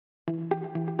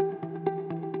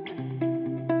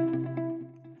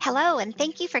Hello, and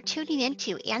thank you for tuning in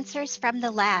to Answers from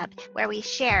the Lab, where we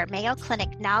share Mayo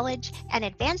Clinic knowledge and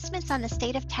advancements on the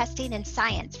state of testing and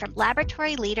science from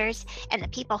laboratory leaders and the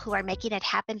people who are making it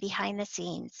happen behind the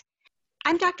scenes.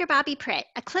 I'm Dr. Bobby Pritt,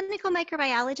 a clinical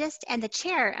microbiologist and the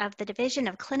chair of the Division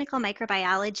of Clinical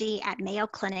Microbiology at Mayo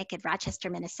Clinic in Rochester,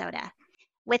 Minnesota.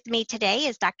 With me today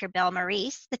is Dr. Bill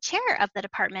Morice, the chair of the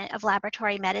Department of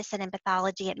Laboratory Medicine and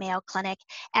Pathology at Mayo Clinic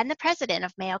and the president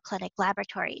of Mayo Clinic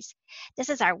Laboratories. This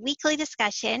is our weekly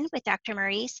discussion with Dr.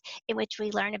 Morice, in which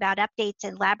we learn about updates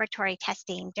in laboratory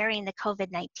testing during the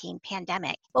COVID-19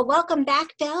 pandemic. Well, welcome back,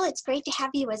 Bill. It's great to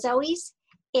have you as always.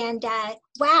 And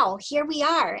wow, here we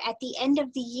are at the end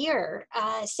of the year,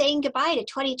 saying goodbye to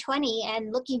 2020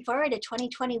 and looking forward to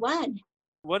 2021.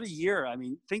 What a year. I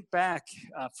mean, think back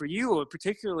for you,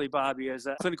 particularly, Bobby, as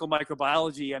a clinical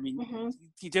microbiology. I mean,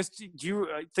 you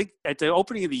think at the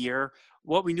opening of the year,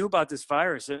 what we knew about this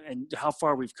virus and how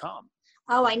far we've come.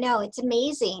 Oh, I know. It's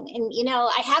amazing. And, you know,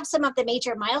 I have some of the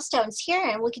major milestones here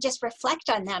and we could just reflect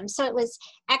on them. So it was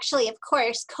actually, of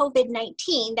course,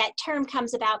 COVID-19. That term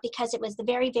comes about because it was the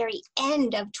very, very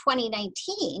end of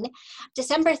 2019,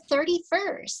 December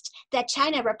 31st, that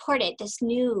China reported this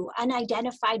new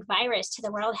unidentified virus to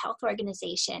the World Health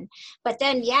Organization. But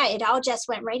then, yeah, it all just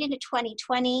went right into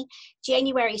 2020.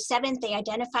 January 7th, they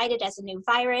identified it as a new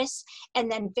virus.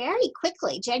 And then very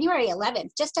quickly, January 11th,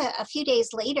 just a few days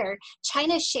later, China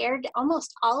shared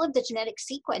almost all of the genetic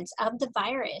sequence of the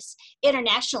virus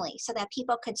internationally so that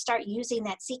people could start using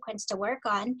that sequence to work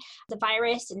on the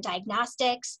virus and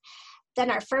diagnostics. Then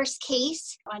our first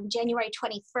case on January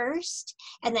 21st,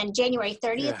 and then January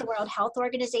 30th, the World Health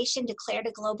Organization declared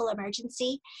a global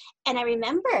emergency. And I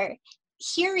remember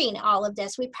hearing all of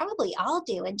this, we probably all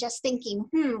do, and just thinking,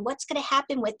 what's going to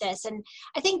happen with this? And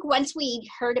I think once we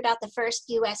heard about the first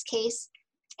US case,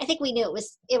 I think we knew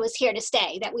it was here to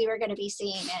stay, that we were going to be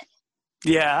seeing it.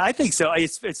 Yeah, I think so.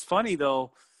 It's funny,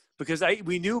 though, because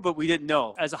we knew, but we didn't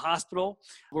know. As a hospital,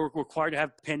 we're required to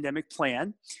have a pandemic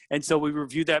plan. And so we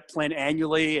reviewed that plan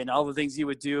annually and all the things you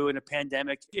would do in a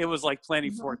pandemic. It was like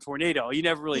planning for a tornado. You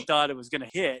never really thought it was going to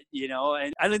hit, you know.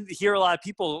 And I didn't hear a lot of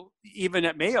people, even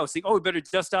at Mayo, saying, we better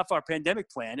dust off our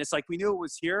pandemic plan. It's like we knew it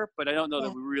was here, but I don't know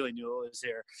that we really knew it was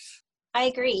here. I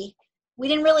agree. We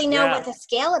didn't really know what the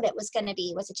scale of it was going to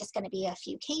be. Was it just going to be a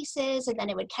few cases and then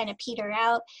it would kind of peter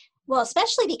out? Well,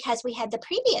 especially because we had the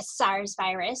previous SARS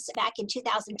virus back in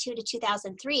 2002 to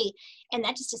 2003, and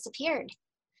that just disappeared.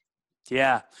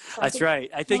 Yeah, so that's right.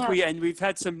 I think we've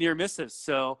had some near misses.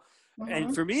 So,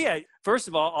 and for me, first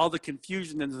of all the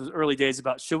confusion in the early days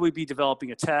about should we be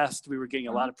developing a test? We were getting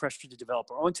a lot of pressure to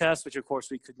develop our own test, which of course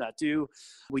we could not do.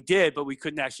 We did, but we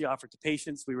couldn't actually offer it to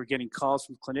patients. We were getting calls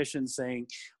from clinicians saying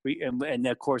and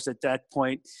of course at that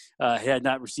point had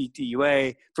not received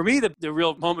EUA. For me, the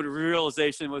real moment of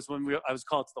realization was when I was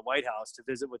called to the White House to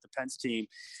visit with the Pence team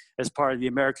as part of the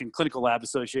American Clinical Lab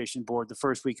Association board the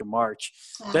first week of March.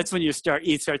 Wow. That's when you start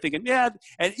thinking,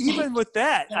 and even with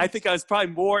that, I think I was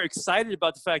probably more excited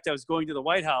about the fact I was going to the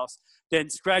White House than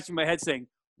scratching my head saying,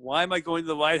 why am I going to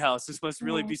the White House? This must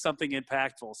really be something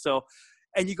impactful. So,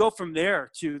 and you go from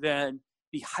there to then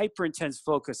the hyper intense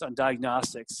focus on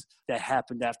diagnostics that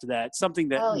happened after that, something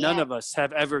that none of us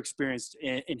have ever experienced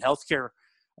in healthcare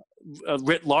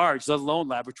writ large, let alone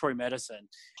laboratory medicine.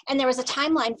 And there was a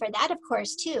timeline for that, of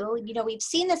course, too. You know, we've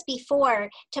seen this before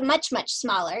to much, much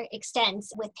smaller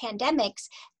extents with pandemics,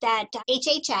 that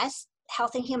HHS,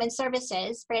 Health and Human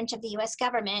Services branch of the U.S.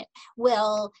 government,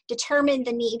 will determine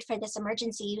the need for this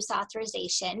emergency use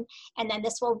authorization, and then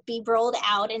this will be rolled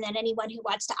out, and then anyone who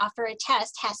wants to offer a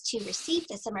test has to receive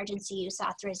this emergency use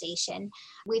authorization.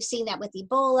 We've seen that with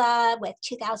Ebola, with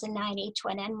 2009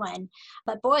 H1N1,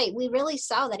 but boy, we really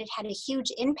saw that it had a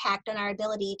huge impact on our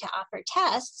ability to offer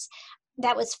tests.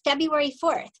 That was February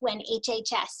 4th when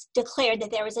HHS declared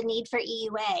that there was a need for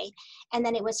EUA. And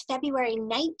then it was February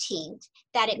 19th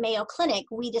that at Mayo Clinic,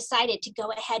 we decided to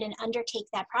go ahead and undertake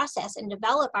that process and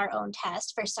develop our own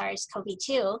test for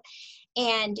SARS-CoV-2.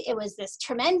 And it was this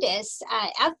tremendous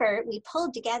effort. We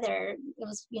pulled together, it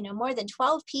was more than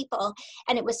 12 people,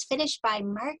 and it was finished by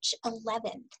March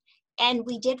 11th. And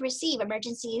we did receive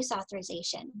emergency use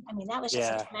authorization. I mean, that was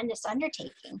just a tremendous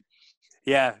undertaking.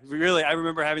 Yeah, really. I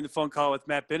remember having the phone call with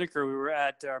Matt Binnicker. We were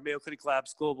at our Mayo Clinic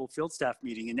Labs Global Field Staff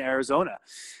meeting in Arizona,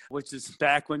 which is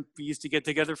back when we used to get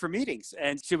together for meetings.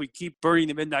 And should we keep burning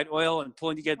the midnight oil and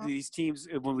pulling together these teams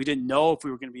when we didn't know if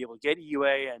we were going to be able to get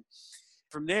EUA? And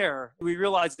from there, we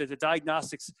realized that the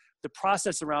diagnostics, the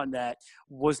process around that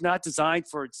was not designed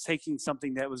for taking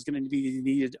something that was going to be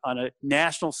needed on a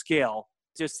national scale,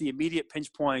 just the immediate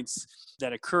pinch points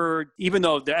that occurred, even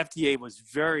though the FDA was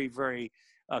very, very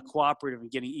cooperative in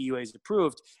getting EUAs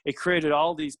approved, it created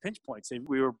all these pinch points. And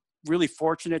we were really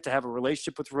fortunate to have a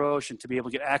relationship with Roche and to be able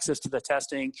to get access to the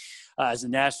testing as a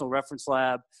national reference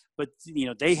lab. But,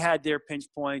 they had their pinch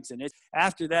points. And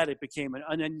after that, it became an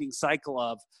unending cycle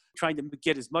of trying to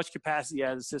get as much capacity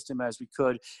out of the system as we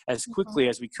could, as quickly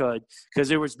as we could, because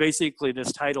there was basically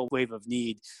this tidal wave of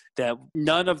need that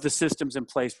none of the systems in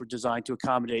place were designed to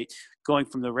accommodate, going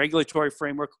from the regulatory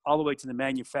framework all the way to the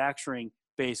manufacturing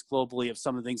base globally of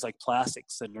some of the things like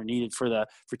plastics that are needed for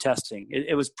testing.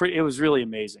 It was really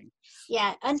amazing.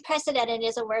 Yeah, unprecedented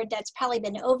is a word that's probably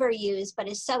been overused, but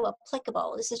is so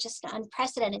applicable. This is just an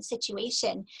unprecedented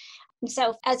situation. And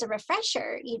so as a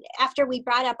refresher, after we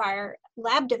brought up our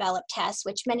lab developed tests,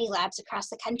 which many labs across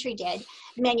the country did,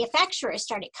 manufacturers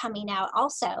started coming out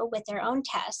also with their own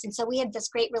tests. And so we had this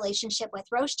great relationship with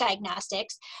Roche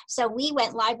Diagnostics. So we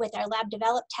went live with our lab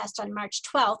developed test on March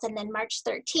 12th, and then March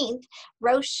 13th,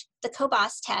 Roche, the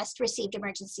Cobas test, received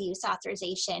emergency use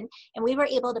authorization. And we were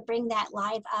able to bring that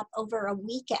live up over a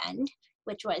weekend,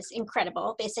 which was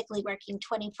incredible, basically working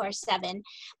 24/7.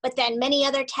 But then many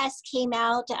other tests came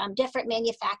out, different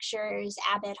manufacturers,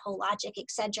 Abbott, Hologic,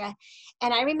 etc.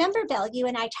 And I remember, Bill, you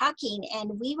and I talking,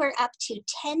 and we were up to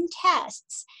 10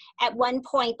 tests at one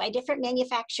point by different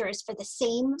manufacturers for the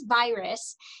same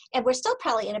virus. And we're still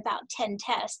probably at about 10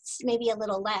 tests, maybe a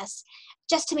little less,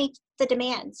 just to meet the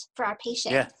demands for our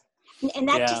patients. Yeah. And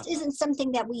that just isn't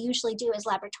something that we usually do as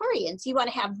laboratorians. You want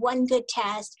to have one good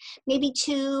test, maybe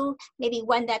two, maybe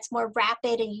one that's more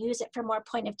rapid and use it for more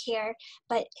point of care.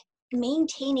 But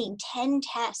maintaining 10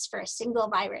 tests for a single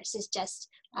virus is just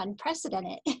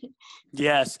unprecedented.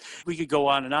 Yes, we could go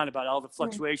on and on about all the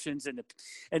fluctuations and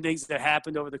things that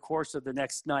happened over the course of the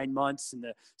next 9 months in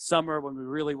the summer when we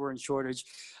really were in shortage.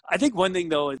 I think one thing,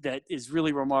 though, that is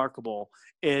really remarkable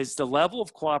is the level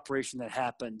of cooperation that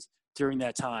happened during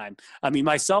that time. I mean,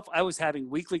 myself, I was having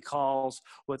weekly calls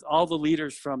with all the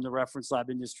leaders from the reference lab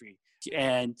industry,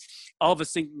 and all of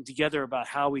us thinking together about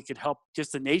how we could help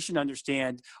just the nation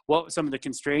understand what some of the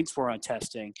constraints were on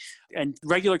testing, and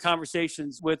regular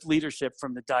conversations with leadership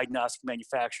from the diagnostic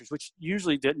manufacturers, which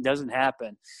usually doesn't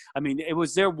happen. I mean,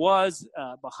 there was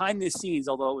behind the scenes,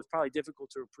 although it was probably difficult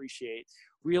to appreciate,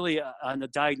 really on the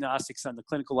diagnostics, on the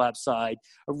clinical lab side,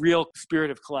 a real spirit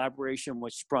of collaboration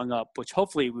which sprung up, which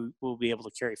hopefully we will be able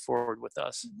to carry forward with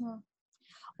us. Mm-hmm.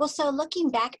 Well, so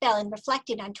looking back, Bill, and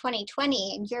reflecting on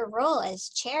 2020 and your role as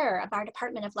chair of our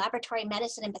Department of Laboratory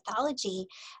Medicine and Pathology,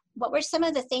 what were some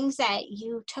of the things that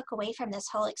you took away from this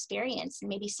whole experience and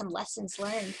maybe some lessons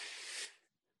learned?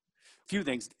 Few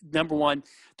things. Number one,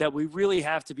 that we really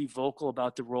have to be vocal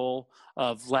about the role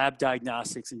of lab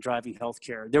diagnostics in driving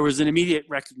healthcare. There was an immediate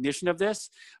recognition of this,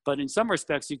 but in some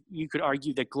respects, you could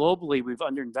argue that globally we've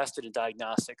underinvested in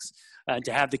diagnostics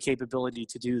to have the capability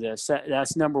to do this.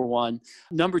 That's number one.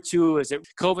 Number two is that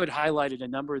COVID highlighted a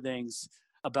number of things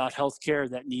about healthcare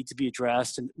that need to be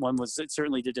addressed. And one was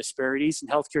certainly the disparities in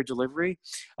healthcare delivery.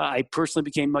 I personally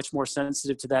became much more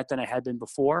sensitive to that than I had been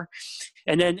before.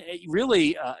 And then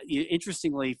really,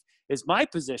 interestingly, is my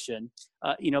position,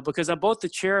 because I'm both the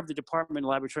chair of the Department of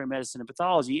Laboratory Medicine and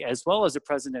Pathology, as well as the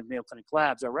president of Mayo Clinic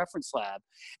Labs, our reference lab,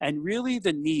 and really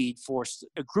the need for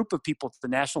a group of people at the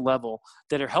national level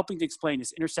that are helping to explain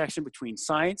this intersection between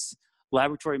science,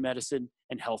 laboratory medicine,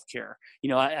 and healthcare.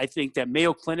 I think that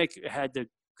Mayo Clinic had the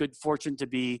good fortune to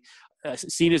be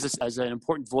seen as an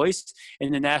important voice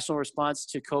in the national response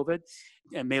to COVID,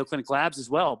 and Mayo Clinic Labs as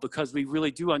well, because we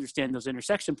really do understand those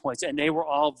intersection points, and they were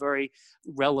all very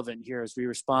relevant here as we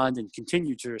respond and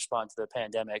continue to respond to the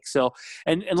pandemic. So,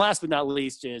 and last but not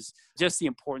least is just the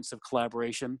importance of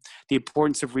collaboration, the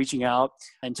importance of reaching out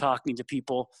and talking to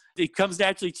people. It comes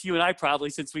naturally to you and I probably,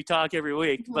 since we talk every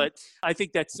week, but I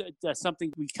think that's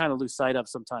something we kind of lose sight of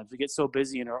sometimes. We get so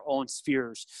busy in our own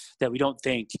spheres that we don't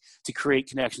think to create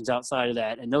connections outside of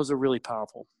that, and those are really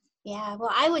powerful. Yeah, well,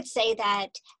 I would say that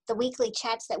the weekly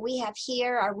chats that we have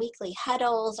here, our weekly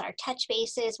huddles, our touch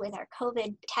bases with our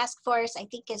COVID task force, I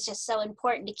think is just so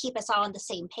important to keep us all on the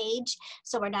same page.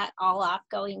 So we're not all off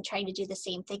going, trying to do the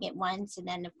same thing at once. And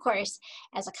then, of course,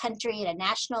 as a country at a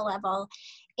national level.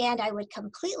 And I would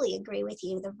completely agree with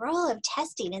you. The role of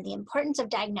testing and the importance of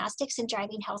diagnostics in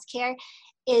driving healthcare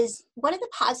is one of the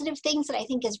positive things that I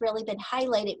think has really been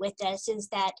highlighted with this, is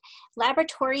that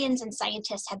laboratorians and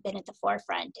scientists have been at the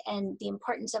forefront, and the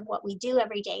importance of what we do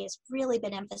every day has really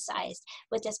been emphasized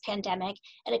with this pandemic.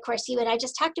 And of course, you and I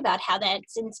just talked about how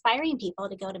that's inspiring people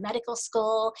to go to medical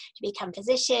school, to become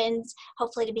physicians,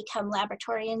 hopefully to become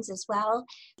laboratorians as well.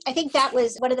 I think that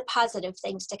was one of the positive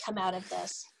things to come out of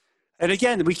this. And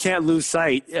again, we can't lose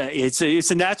sight. It's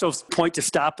a natural point to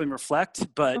stop and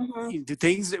reflect, but the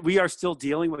things that we are still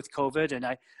dealing with COVID,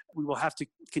 and we will have to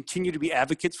continue to be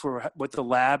advocates for what the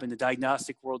lab and the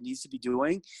diagnostic world needs to be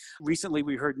doing. Recently,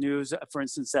 we heard news, for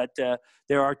instance, that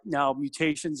there are now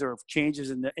mutations or changes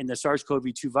in the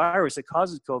SARS-CoV-2 virus that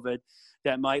causes COVID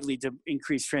that might lead to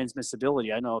increased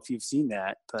transmissibility. I don't know if you've seen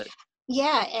that, but.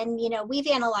 Yeah, and we've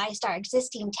analyzed our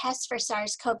existing tests for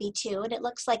SARS-CoV-2, and it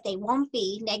looks like they won't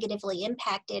be negatively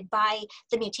impacted by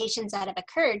the mutations that have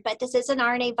occurred. But this is an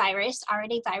RNA virus.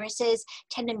 RNA viruses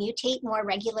tend to mutate more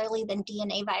regularly than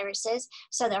DNA viruses,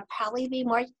 so there'll probably be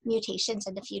more mutations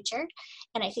in the future.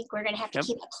 And I think we're going to have to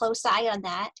keep a close eye on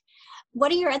that.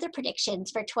 What are your other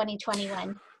predictions for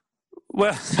 2021?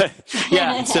 Well,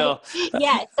 yeah. So so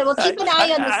we'll keep an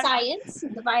eye on the science,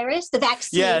 the virus, the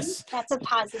vaccine. Yes, that's a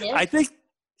positive. I think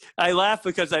I laugh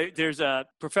because there's a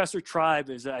Professor Tribe,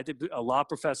 I think a law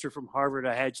professor from Harvard.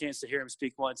 I had a chance to hear him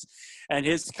speak once, and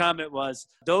his comment was,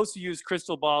 "Those who use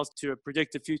crystal balls to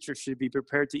predict the future should be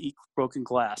prepared to eat broken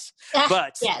glass."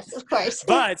 But yes, of course.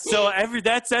 But so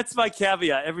that's my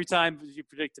caveat every time you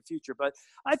predict the future. But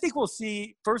I think we'll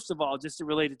see, first of all, just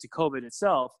related to COVID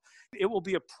itself, it will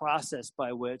be a process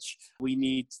by which we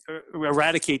need to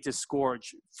eradicate this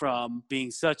scourge from being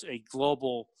such a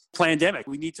global pandemic.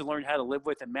 We need to learn how to live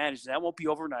with and manage. That won't be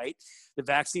overnight. The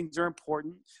vaccines are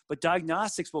important, but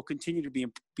diagnostics will continue to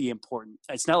be important.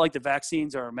 It's not like the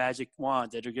vaccines are a magic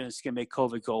wand that are going to make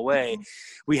COVID go away.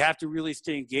 We have to really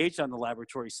stay engaged on the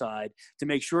laboratory side to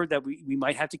make sure that we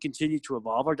might have to continue to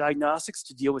evolve our diagnostics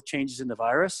to deal with changes in the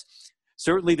virus.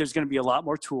 Certainly, there's going to be a lot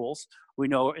more tools. We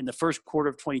know in the first quarter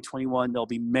of 2021, there'll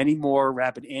be many more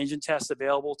rapid antigen tests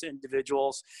available to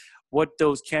individuals. What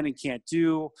those can and can't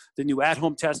do, the new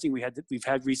at-home testing we've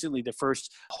had recently, the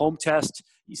first home test,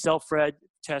 self-read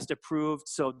test approved.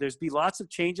 So there's be lots of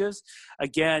changes.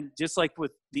 Again, just like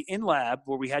with the in-lab,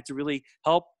 where we had to really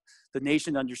help the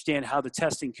nation understand how the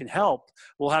testing can help,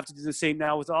 we'll have to do the same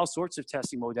now with all sorts of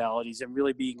testing modalities and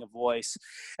really being a voice.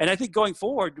 And I think going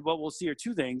forward, what we'll see are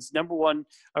two things. Number one,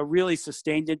 a really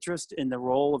sustained interest in the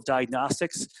role of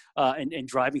diagnostics in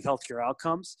driving healthcare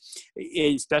outcomes,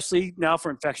 especially now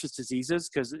for infectious diseases,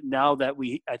 because now that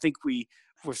I think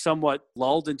we're somewhat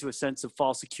lulled into a sense of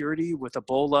false security with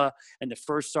Ebola and the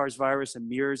first SARS virus and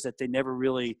MERS, that they never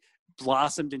really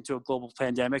blossomed into a global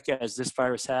pandemic as this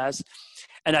virus has.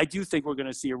 And I do think we're going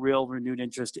to see a real renewed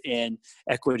interest in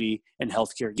equity in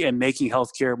healthcare and making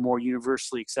healthcare more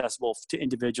universally accessible to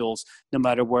individuals, no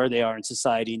matter where they are in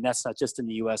society. And that's not just in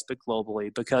the US, but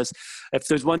globally, because if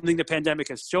there's one thing the pandemic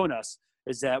has shown us,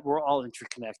 is that we're all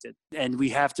interconnected, and we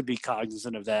have to be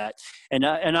cognizant of that. And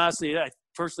honestly,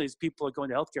 personally, as people are going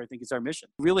to healthcare, I think it's our mission.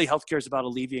 Really, healthcare is about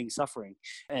alleviating suffering.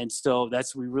 And so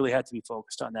we really have to be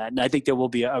focused on that. And I think there will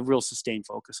be a real sustained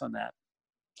focus on that.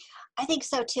 I think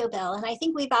so too, Bill. And I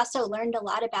think we've also learned a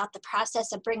lot about the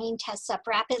process of bringing tests up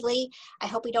rapidly. I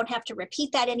hope we don't have to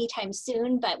repeat that anytime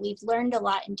soon, but we've learned a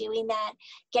lot in doing that,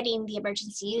 getting the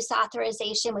emergency use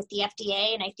authorization with the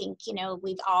FDA. And I think,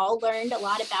 we've all learned a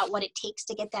lot about what it takes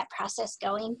to get that process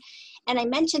going. And I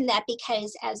mentioned that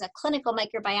because as a clinical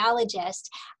microbiologist,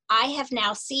 I have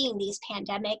now seen these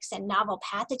pandemics and novel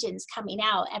pathogens coming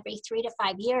out every 3 to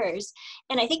 5 years.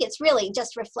 And I think it's really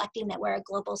just reflecting that we're a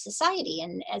global society.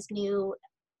 And as new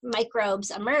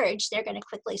microbes emerge, they're going to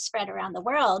quickly spread around the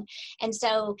world. And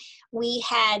so we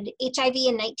had HIV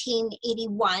in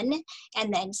 1981,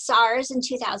 and then SARS in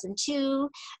 2002,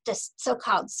 the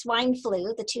so-called swine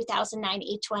flu, the 2009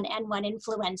 H1N1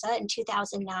 influenza in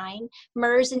 2009,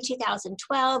 MERS in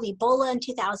 2012, Ebola in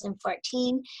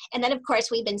 2014. And then, of course,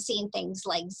 we've been seeing things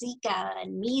like Zika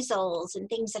and measles and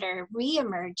things that are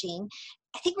re-emerging.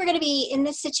 I think we're going to be in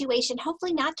this situation,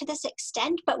 hopefully not to this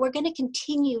extent, but we're going to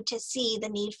continue to see the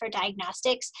need for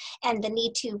diagnostics and the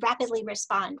need to rapidly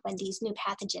respond when these new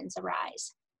pathogens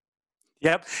arise.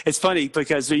 Yep. It's funny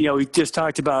because, we just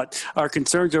talked about our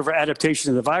concerns over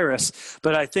adaptation of the virus,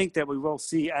 but I think that we will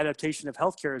see adaptation of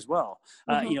healthcare as well.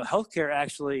 Healthcare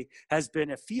actually has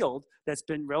been a field that's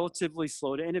been relatively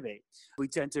slow to innovate. We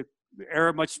tend to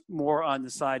err much more on the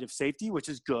side of safety, which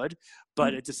is good,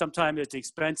 but sometimes at the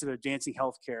expense of advancing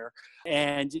healthcare.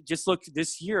 And just look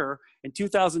this year, in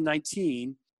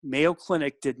 2019, Mayo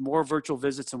Clinic did more virtual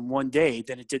visits in one day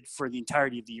than it did for the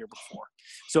entirety of the year before.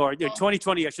 So in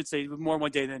 2020, I should say, more in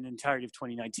one day than the entirety of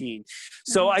 2019.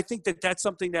 So I think that that's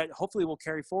something that hopefully will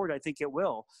carry forward. I think it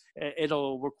will.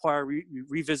 It'll require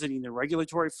revisiting the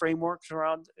regulatory frameworks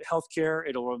around healthcare.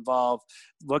 It'll involve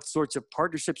what sorts of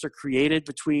partnerships are created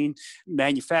between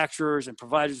manufacturers and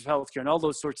providers of healthcare and all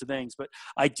those sorts of things. But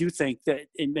I do think that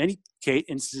in many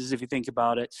instances, if you think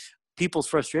about it, people's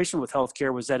frustration with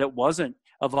healthcare was that it wasn't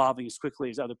evolving as quickly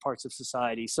as other parts of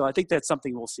society. So I think that's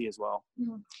something we'll see as well.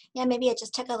 Yeah, maybe it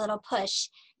just took a little push.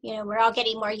 We're all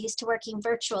getting more used to working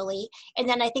virtually. And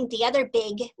then I think the other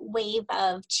big wave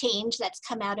of change that's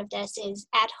come out of this is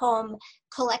at-home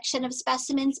collection of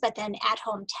specimens, but then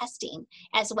at-home testing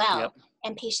as well. Yep.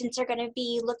 And patients are going to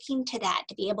be looking to that,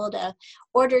 to be able to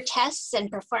order tests and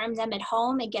perform them at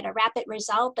home and get a rapid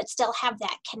result, but still have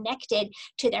that connected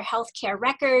to their healthcare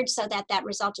record so that that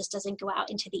result just doesn't go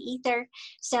out into the ether.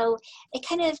 So it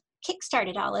kind of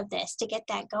kickstarted all of this to get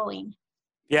that going.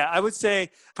 Yeah, I would say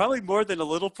probably more than a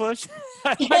little push.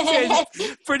 I'd say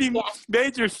it's pretty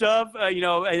major shove,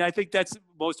 and I think that's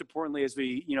most importantly as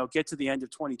we, get to the end of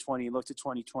 2020 and look to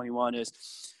 2021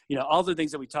 is, all the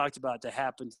things that we talked about that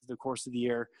happened through the course of the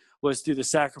year was through the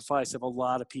sacrifice of a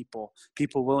lot of people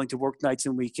willing to work nights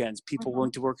and weekends, people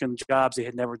willing to work in jobs they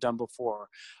had never done before,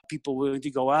 people willing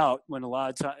to go out when a lot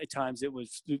of times it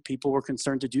was people were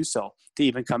concerned to do so, to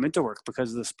even come into work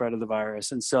because of the spread of the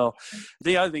virus. And so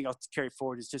the other thing I'll carry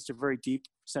forward is just a very deep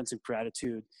sense of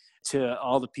gratitude to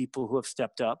all the people who have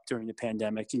stepped up during the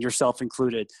pandemic, and yourself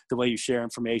included, the way you share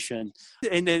information.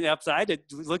 And then upside,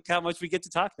 look how much we get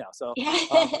to talk now. So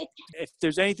if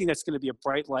there's anything that's going to be a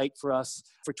bright light for us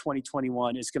for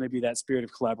 2021, it's going to be that spirit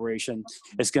of collaboration.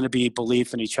 It's going to be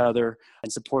belief in each other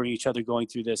and supporting each other going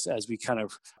through this as we kind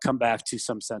of come back to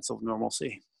some sense of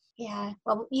normalcy. Yeah,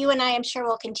 well, you and I am sure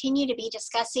will continue to be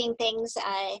discussing things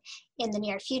in the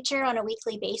near future on a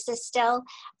weekly basis still.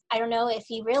 I don't know if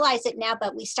you realize it now,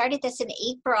 but we started this in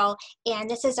April, and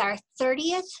this is our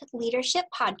 30th leadership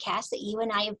podcast that you and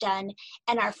I have done,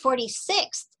 and our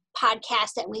 46th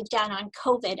podcast that we've done on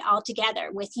COVID altogether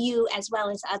with you as well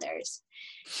as others.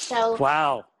 So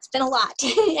wow, it's been a lot.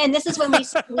 And this is when we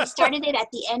started it at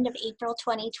the end of April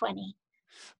 2020.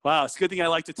 Wow, it's a good thing I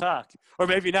like to talk. Or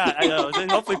maybe not. I know.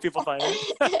 Hopefully people find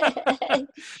it.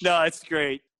 No, it's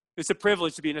great. It's a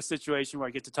privilege to be in a situation where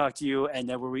I get to talk to you and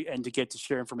to get to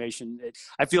share information.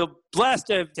 I feel blessed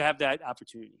to have that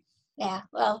opportunity. Yeah,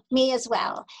 well, me as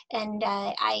well. And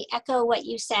I echo what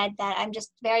you said, that I'm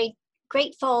just very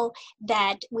grateful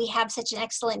that we have such an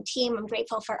excellent team. I'm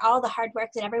grateful for all the hard work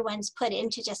that everyone's put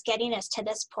into just getting us to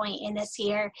this point in this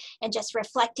year and just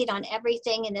reflecting on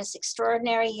everything in this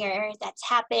extraordinary year that's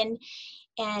happened,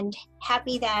 and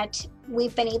happy that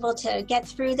we've been able to get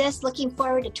through this. Looking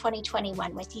forward to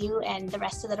 2021 with you and the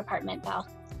rest of the department, Bill.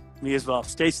 Me as well.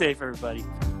 Stay safe, everybody.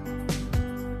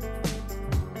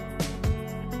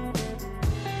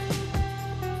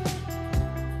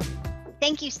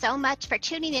 Thank you so much for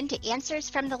tuning in to Answers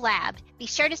from the Lab. Be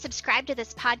sure to subscribe to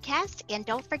this podcast, and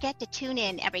don't forget to tune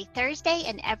in every Thursday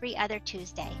and every other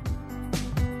Tuesday.